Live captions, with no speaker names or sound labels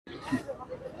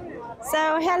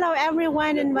So, hello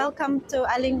everyone and welcome to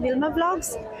Aling Vilma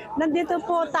Vlogs. Nandito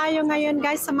po tayo ngayon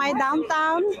guys sa my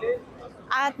downtown.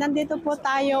 At nandito po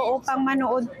tayo upang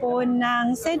manood po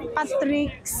ng St.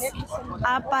 Patrick's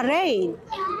Parade.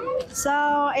 So,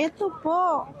 ito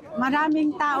po,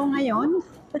 maraming tao ngayon.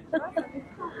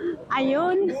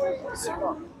 Ayun.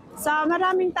 So,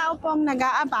 maraming tao pong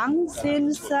nag-aabang.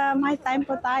 Since may time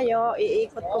po tayo,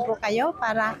 iikot ko po kayo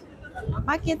para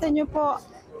makita nyo po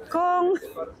kung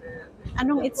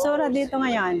anong itsura dito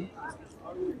ngayon.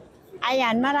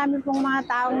 Ayan, marami pong mga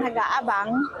taong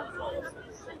nag-aabang.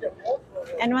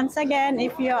 And once again,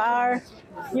 if you are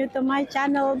new to my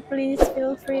channel, please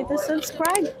feel free to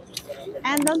subscribe.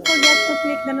 And don't forget to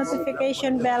click the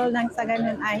notification bell nang sa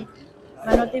ganun ay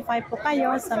ma-notify po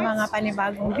kayo sa mga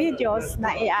panibagong videos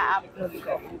na i-upload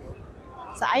ko.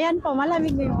 So ayan po,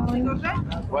 malamig ngayon.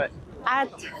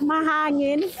 At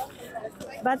mahangin.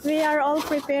 But we are all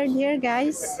prepared here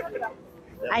guys.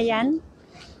 Ayan.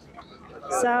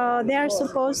 So, they are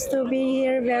supposed to be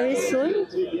here very soon,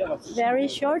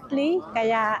 very shortly,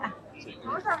 kaya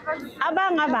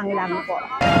abang-abang lang po.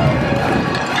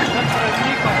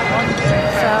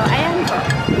 So, ayan po.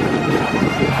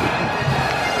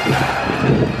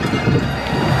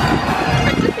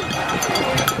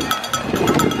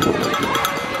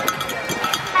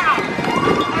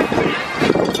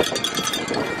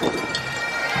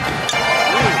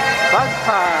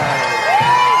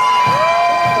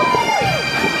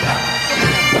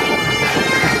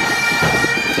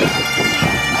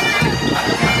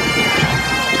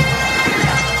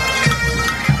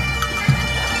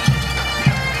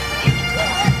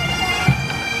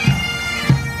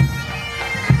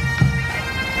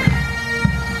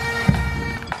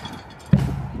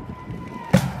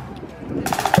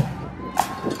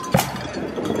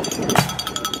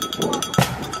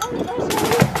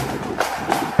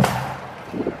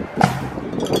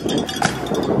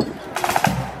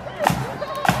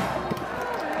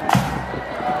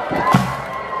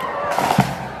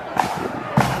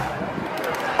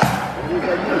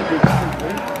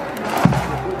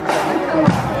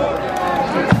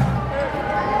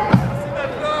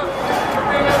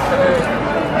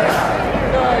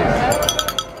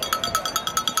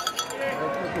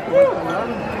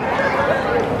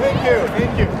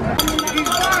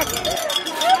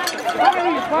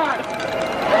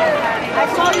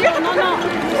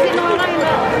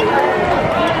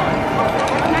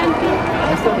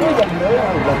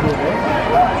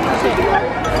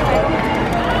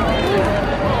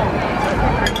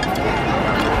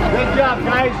 Good job,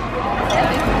 guys.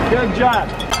 Good job.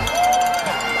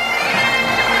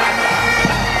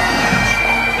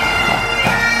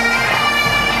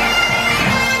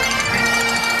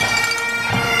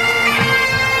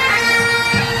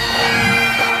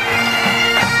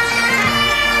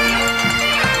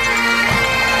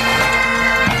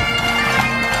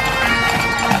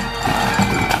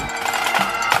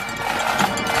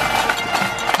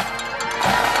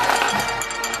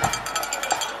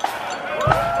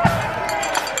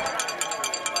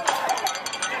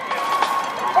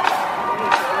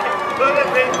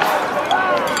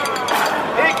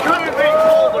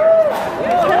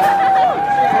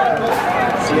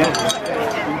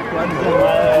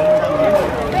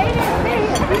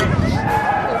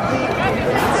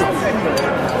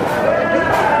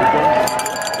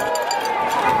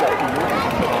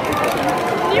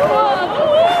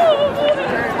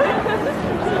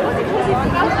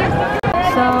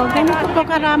 So, ganito po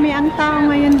karami ang tao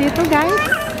ngayon dito guys.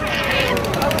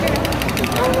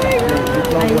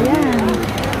 Ayan.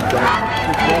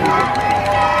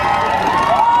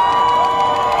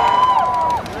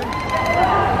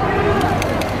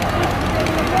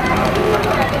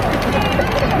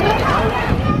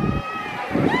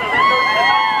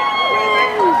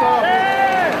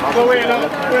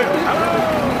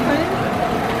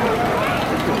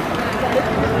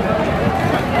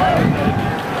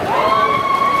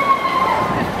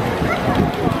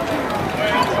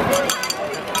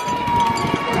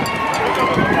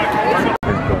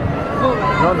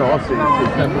 Non, c'est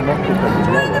simplement que ça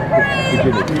c'est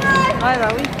génétique. Ouais,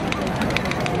 bah oui.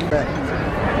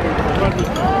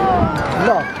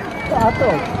 Non,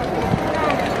 attends.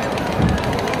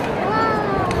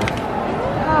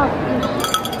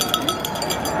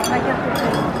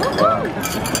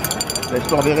 Je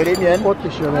t'enverrai les miennes. Oh,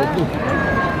 t'es cher avec nous.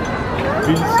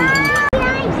 Une cellule.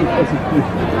 C'est pas si plus.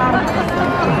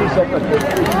 C'est ça, pas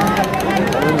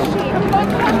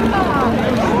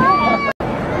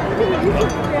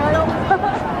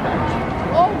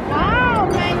Oh wow,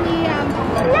 Maniam!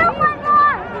 No one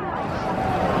more!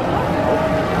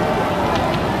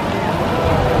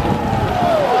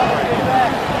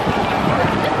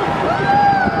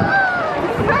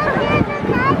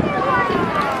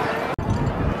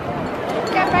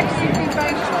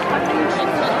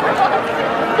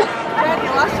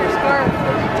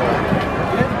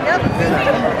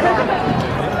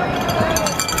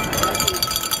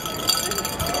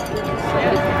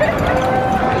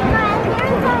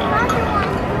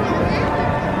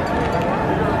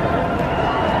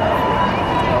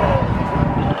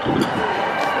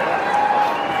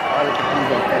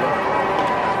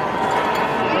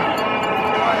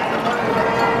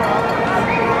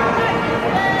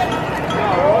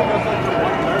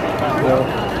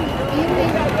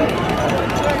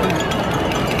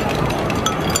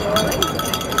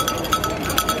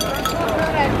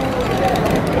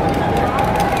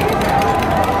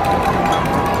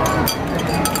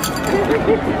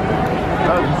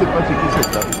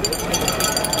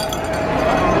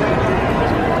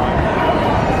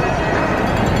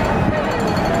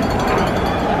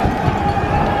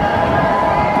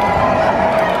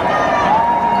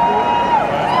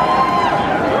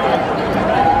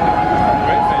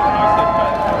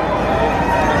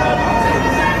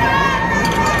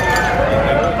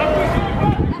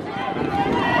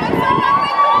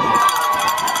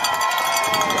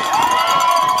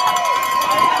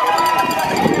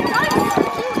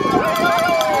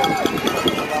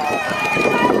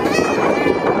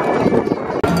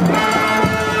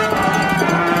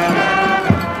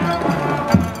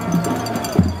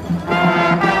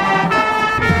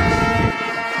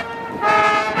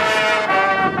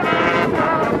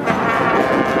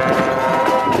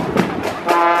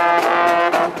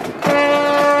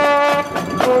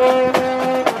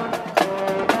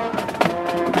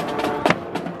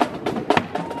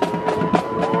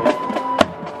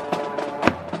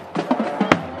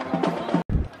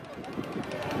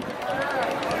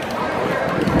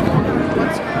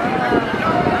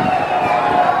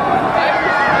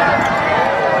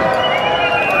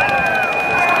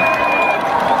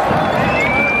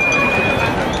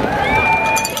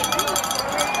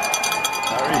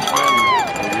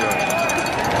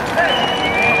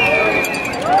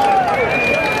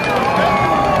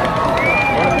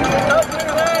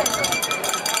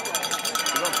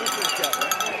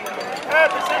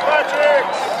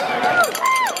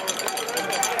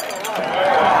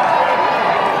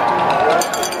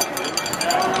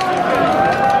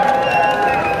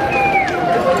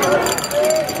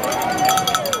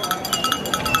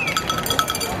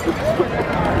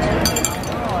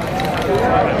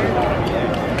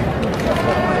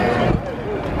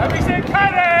 Everything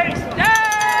Pennies!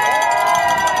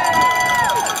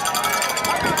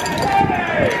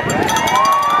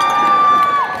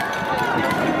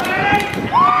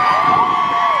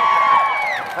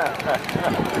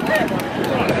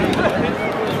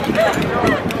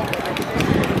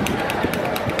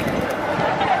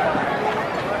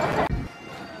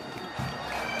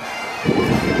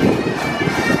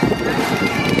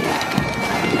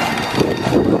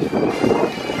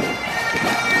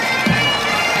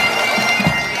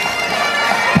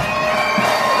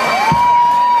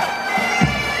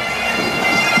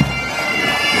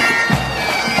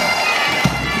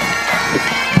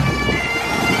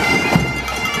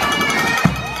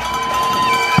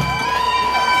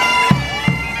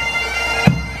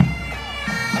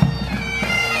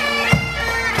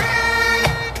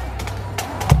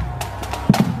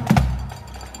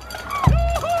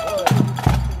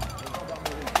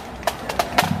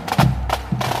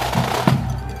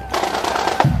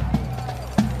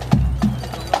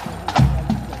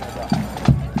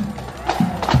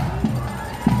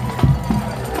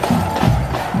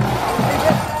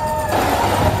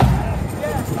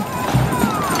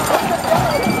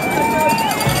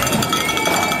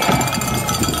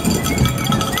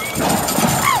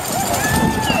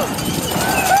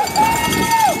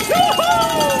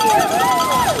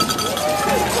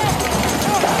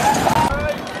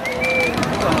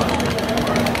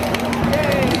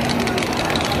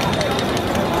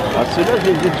 Ah, ceux-là, je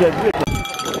les ai déjà vus.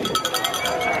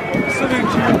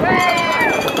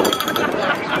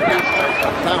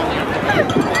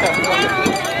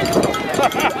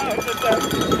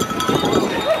 Salut.